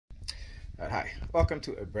Hi, welcome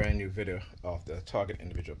to a brand new video of the Target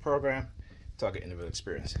Individual Program, Target Individual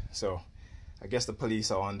Experience. So, I guess the police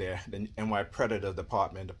are on there, the NY Predator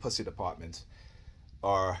Department, the Pussy Department,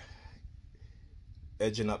 are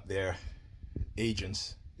edging up their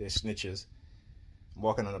agents, their snitches. I'm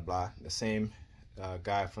walking on the block, the same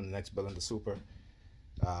guy from the next building, the super.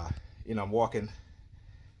 I'm walking,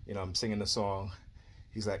 I'm singing the song.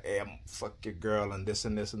 He's like, hey, I'm fuck your girl and this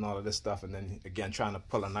and all of this stuff. And then again, trying to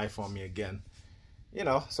pull a knife on me again.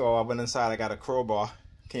 So I went inside, I got a crowbar,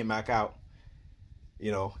 came back out,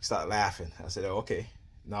 started laughing. I said, oh, okay,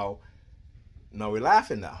 now we're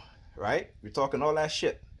laughing now, right? We're talking all that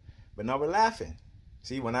shit, but now we're laughing.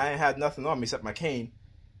 See, when I ain't had nothing on me except my cane,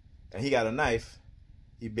 and he got a knife,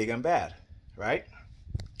 he big and bad, right?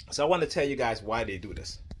 So I want to tell you guys why they do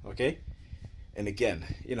this, okay? And again,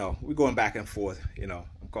 we're going back and forth. I'm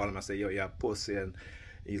calling him. I say, yo, you're a pussy. And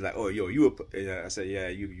he's like, oh, yo, I said, yeah,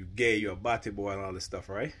 you gay, you're a body boy and all this stuff,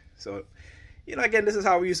 right? So, again, this is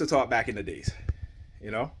how we used to talk back in the days,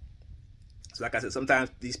 So like I said, sometimes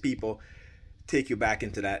these people take you back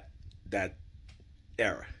into that era. You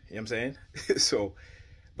know what I'm saying? So,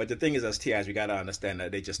 but the thing is, as TIs, we got to understand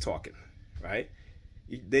that they're just talking, right?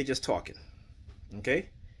 They're just talking, okay?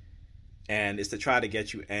 And it's to try to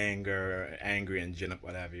get you angry and gin up,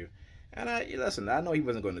 what have you. And listen, I know he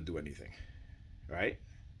wasn't going to do anything, right?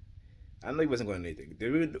 I know he wasn't going to do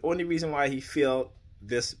anything. The only reason why he felt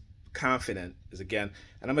this confident is, again,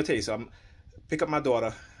 and I'm going to tell you, so I'm pick up my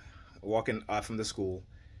daughter, walking out from the school.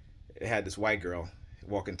 It had this white girl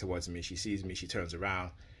walking towards me. She sees me, she turns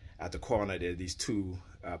around. At the corner, there are these two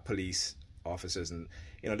police officers, and,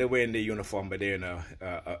 they're wearing their uniform, but they're in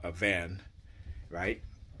a van, right?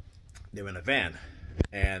 They're in a van,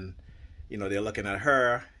 and they're looking at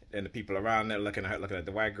her, and the people around there looking at her, looking at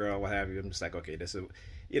the white girl, what have you. I'm just like, okay, this is,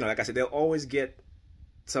 like I said, they'll always get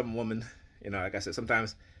some woman. Like I said,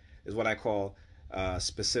 sometimes is what I call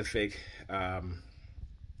specific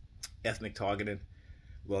ethnic targeting.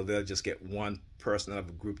 Well, they'll just get one person of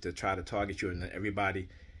a group to try to target you, and then everybody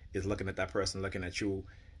is looking at that person, looking at you.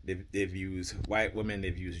 They've used white women,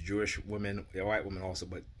 they've used Jewish women, white women also,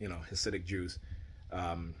 but Hasidic Jews.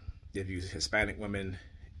 They've used Hispanic women,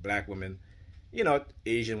 black women,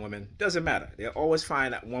 Asian women. Doesn't matter. They'll always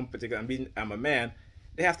find that one particular. I'm a man.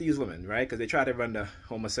 They have to use women, right? Because they try to run the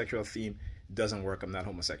homosexual theme. Doesn't work. I'm not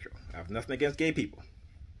homosexual. I have nothing against gay people.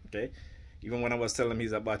 Okay. Even when I was telling him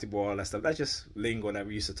he's a body boy, all that stuff, that's just lingo that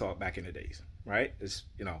we used to talk back in the days, right? It's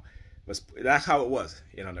that's how it was.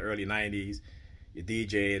 In the early '90s, you're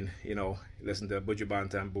DJing, listen to Buju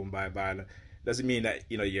Banton, Boom Bye Bye. Doesn't mean that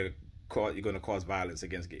you're going to cause violence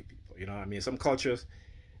against gay people. Some cultures,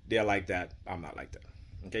 they're like that. I'm not like that.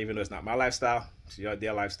 Okay, even though it's not my lifestyle, it's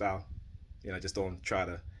their lifestyle. Just don't try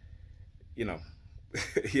to, you know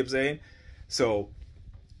what I'm saying? So,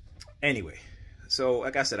 anyway,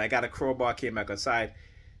 like I said, I got a crowbar, came back outside.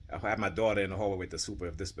 I had my daughter in the hallway with the super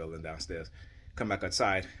of this building downstairs. Come back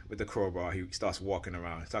outside with the crowbar. He starts walking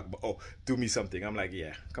around, talking about, oh, do me something. I'm like,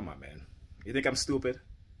 yeah, come on, man. You think I'm stupid?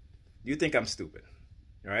 You think I'm stupid?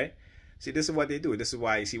 All right? See, this is what they do. This is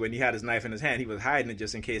why, you see, when he had his knife in his hand, he was hiding it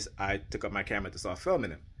just in case I took up my camera to start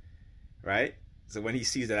filming him, right? So when he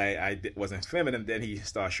sees that I wasn't filming him, then he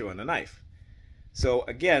starts showing the knife. So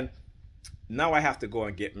again, now I have to go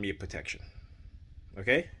and get me protection,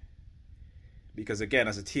 okay? Because again,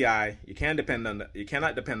 as a TI, you cannot depend on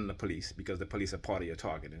the police, because the police are part of your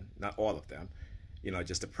targeting. Not all of them,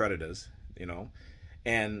 just the predators,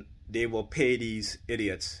 and they will pay these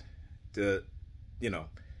idiots to,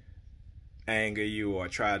 anger you or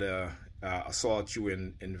try to assault you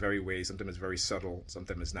in very ways. Sometimes it's very subtle,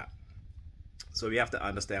 sometimes it's not. So you have to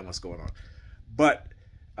understand what's going on. But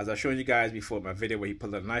as I've shown you guys before, my video where he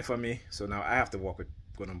pulled a knife on me, so now I have to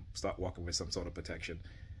start walking with some sort of protection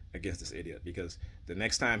against this idiot, because the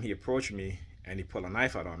next time he approached me and he pulled a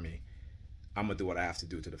knife out on me, I'm gonna do what I have to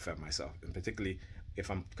do to defend myself, and particularly if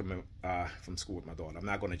I'm coming from school with my daughter. I'm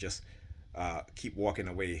not gonna just keep walking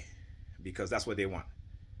away, because that's what they want.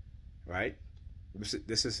 Right?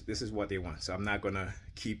 This is what they want. So I'm not gonna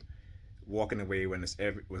keep walking away when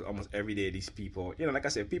with almost every day these people, like I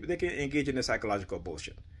said, people, they can engage in this psychological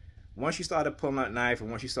bullshit. Once you start to pull out a knife, and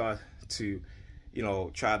once you start to,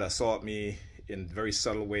 try to assault me in very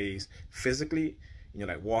subtle ways, physically,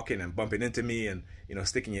 like walking and bumping into me, and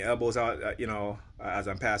sticking your elbows out, as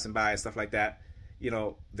I'm passing by and stuff like that,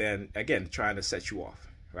 then again, trying to set you off,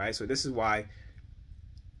 right? So this is why,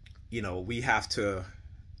 we have to,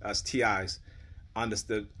 as TIs,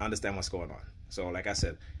 understand what's going on. So like I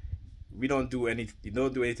said, you don't do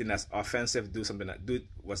anything that's offensive. Do something that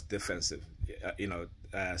what's defensive.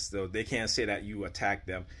 So they can't say that you attacked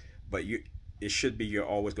them, but it should be you're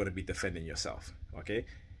always going to be defending yourself. Okay,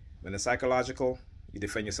 when it's psychological, you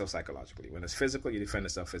defend yourself psychologically. When it's physical, you defend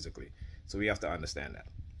yourself physically. So we have to understand that,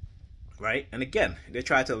 right? And again, they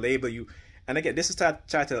try to label you. And again, this is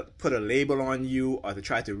try to put a label on you, or to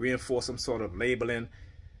try to reinforce some sort of labeling,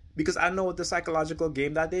 because I know the psychological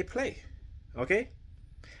game that they play. Okay,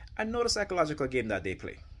 I know the psychological game that they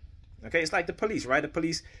play. Okay, it's like the police, right? The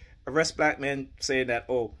police arrest black men saying that,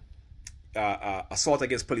 oh, assault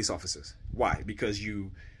against police officers. Why? Because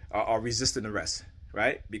you are resisting arrest,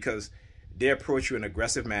 right? Because they approach you in an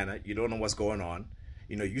aggressive manner. You don't know what's going on.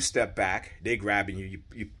 You know, you step back, they grabbing you.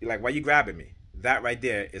 You're like, why are you grabbing me? That right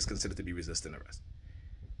there is considered to be resisting arrest,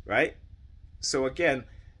 right? So again,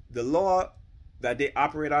 the law that they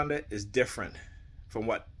operate under is different from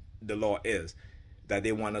what the law is that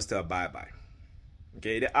they want us to abide by.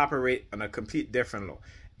 Okay, they operate on a complete different law.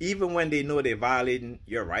 Even when they know they're violating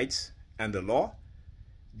your rights and the law,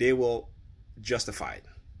 they will justify it.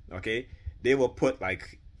 Okay, they will put,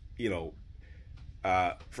 like, you know,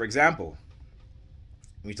 for example,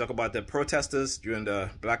 when we talk about the protesters during the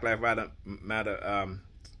Black Lives Matter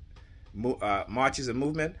marches and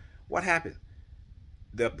movement, what happened?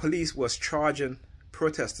 The police was charging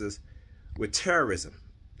protesters with terrorism.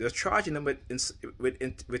 They're charging them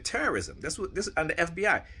with terrorism. That's what this is under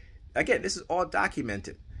FBI. Again, this is all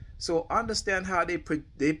documented. So understand how they play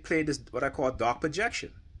this, what I call dark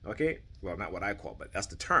projection. Okay, well, not what I call, but that's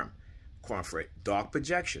the term, coin for it, dark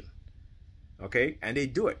projection. Okay, and they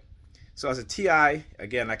do it. So as a TI,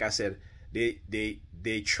 again, like I said,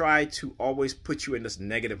 they try to always put you in this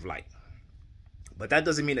negative light. But that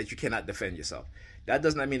doesn't mean that you cannot defend yourself. That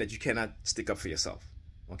does not mean that you cannot stick up for yourself.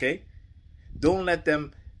 Okay? Don't let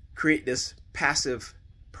them create this passive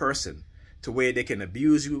person to where they can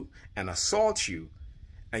abuse you and assault you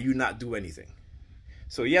and you not do anything.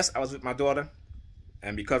 So yes, I was with my daughter,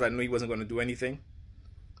 and because I knew he wasn't going to do anything,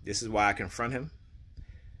 this is why I confront him.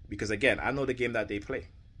 Because again, I know the game that they play.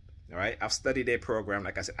 All right, I've studied their program.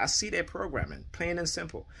 Like I said, I see their programming, plain and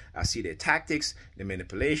simple. I see their tactics, the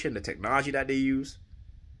manipulation, the technology that they use.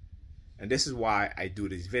 And this is why I do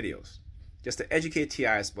these videos. Just to educate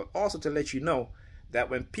TIs, but also to let you know that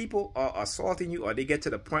when people are assaulting you, or they get to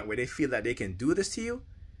the point where they feel that they can do this to you,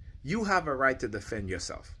 you have a right to defend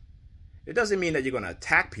yourself. It doesn't mean that you're going to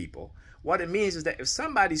attack people. What it means is that if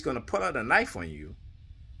somebody's going to pull out a knife on you,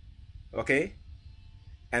 okay,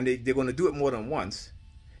 and they're going to do it more than once,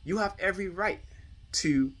 you have every right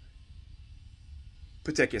to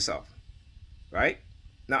protect yourself, right?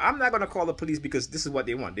 Now, I'm not going to call the police, because this is what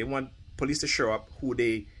they want. They want police to show up who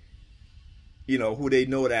they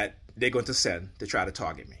know that they're going to send to try to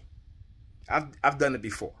target me. I've done it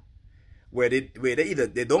before, where they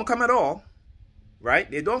don't come at all, right?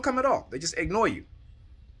 They don't come at all. They just ignore you.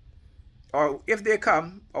 Or if they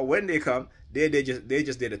come, or when they come, they just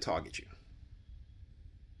there to target you.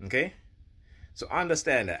 Okay? So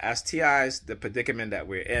understand that as TIs, the predicament that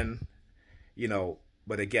we're in, you know,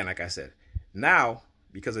 but again, like I said, now,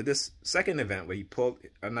 because of this second event where he pulled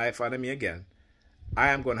a knife out of me again, I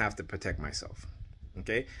am going to have to protect myself.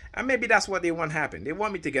 Okay? And maybe that's what they want happen. They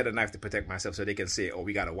want me to get a knife to protect myself so they can say, oh,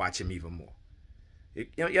 we got to watch him even more.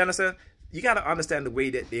 You understand? You got to understand the way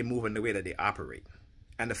that they move and the way that they operate.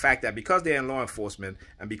 And the fact that because they're in law enforcement,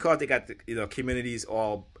 and because they got the, communities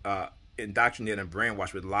all indoctrinated and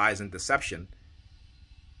brainwashed with lies and deception,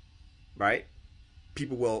 right?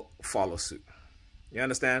 People will follow suit. You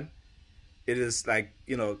understand? It is like,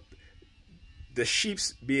 the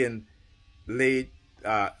sheep's being led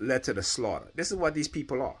to the slaughter. This is what these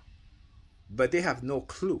people are. But they have no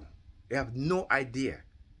clue. They have no idea.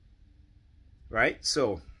 Right?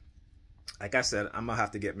 So, like I said, I'm going to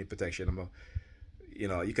have to get me protection. I'm going to,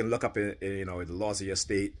 you can look up in the laws of your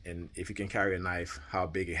state, and if you can carry a knife, how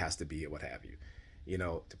big it has to be or what have you,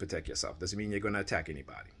 to protect yourself. Doesn't mean you're going to attack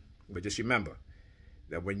anybody. But just remember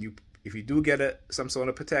that if you do get some sort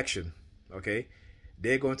of protection, okay,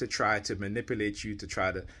 they're going to try to manipulate you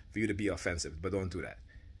for you to be offensive. But don't do that.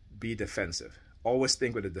 Be defensive. Always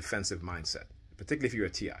think with a defensive mindset, particularly if you're a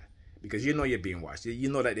TI, because you know you're being watched. You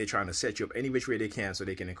know that they're trying to set you up any which way they can so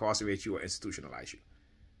they can incarcerate you or institutionalize you.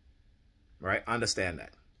 Right? Understand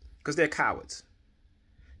that. Because they're cowards.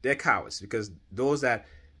 They're cowards, because those that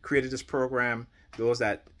created this program, those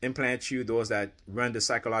that implant you, those that run the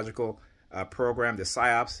psychological program, the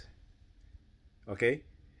PSYOPs, okay,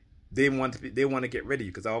 they want to get rid of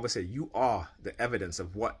you, because I always say you are the evidence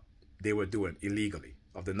of what they were doing illegally,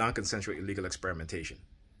 of the non-consensual illegal experimentation.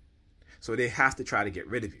 So they have to try to get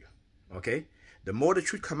rid of you, okay? The more the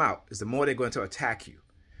truth come out, is the more they're going to attack you,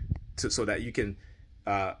 so that you can,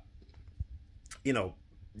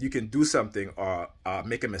 you can do something or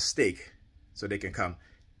make a mistake so they can come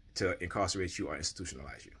to incarcerate you or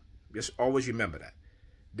institutionalize you. Just always remember that.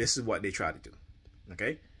 This is what they try to do.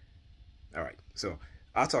 Okay? All right. So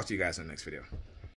I'll talk to you guys in the next video.